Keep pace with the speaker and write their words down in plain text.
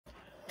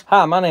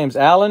Hi, my name's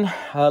Alan.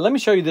 Let me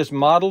show you this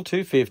Model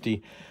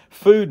 250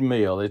 food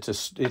mill. It's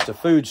a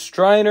food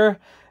strainer.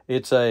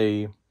 It's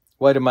a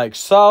way to make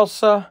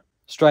salsa,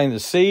 strain the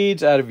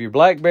seeds out of your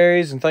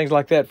blackberries and things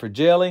like that for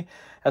jelly.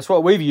 That's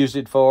what we've used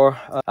it for.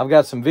 I've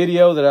got some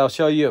video that I'll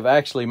show you of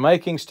actually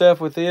making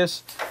stuff with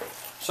this.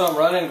 So I'm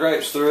running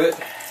grapes through it.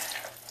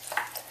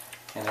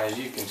 And as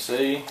you can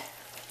see,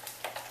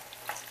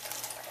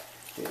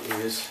 it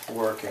is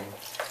working.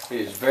 It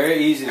is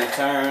very easy to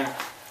turn,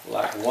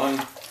 like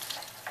one,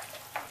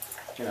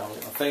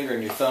 a finger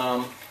and your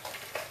thumb.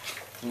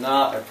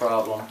 Not a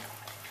problem.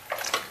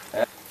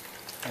 As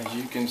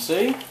you can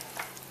see,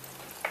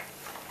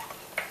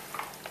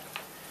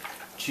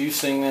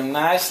 juicing them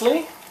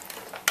nicely.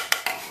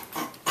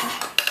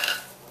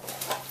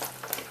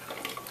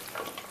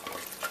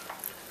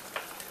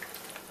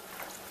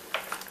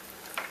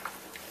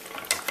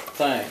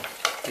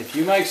 If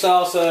you make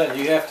salsa and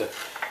you have to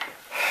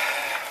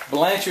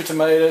blanch your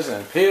tomatoes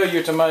and peel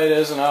your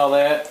tomatoes and all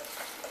that,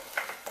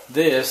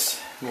 this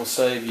will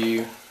save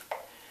you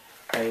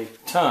a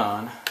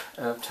ton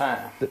of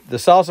time. The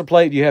salsa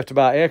plate you have to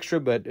buy extra,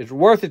 but it's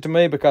worth it to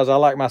me because I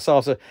like my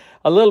salsa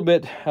a little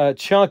bit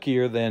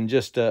chunkier than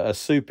just a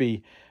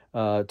soupy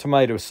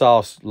tomato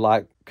sauce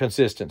like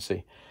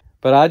consistency.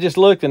 But I just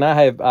looked and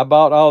I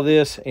bought all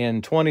this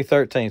in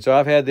 2013. So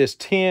I've had this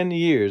 10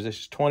 years.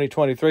 This is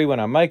 2023 when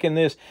I'm making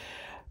this.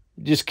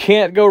 Just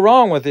can't go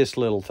wrong with this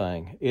little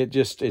thing.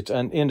 It's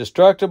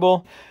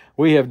indestructible.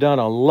 We have done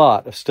a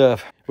lot of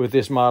stuff with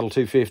this Model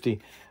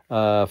 250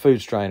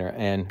 food strainer,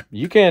 and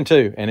you can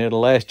too, and it'll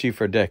last you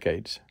for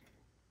decades.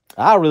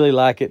 I really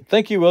like it.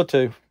 Think you will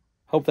too.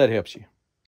 Hope that helps you.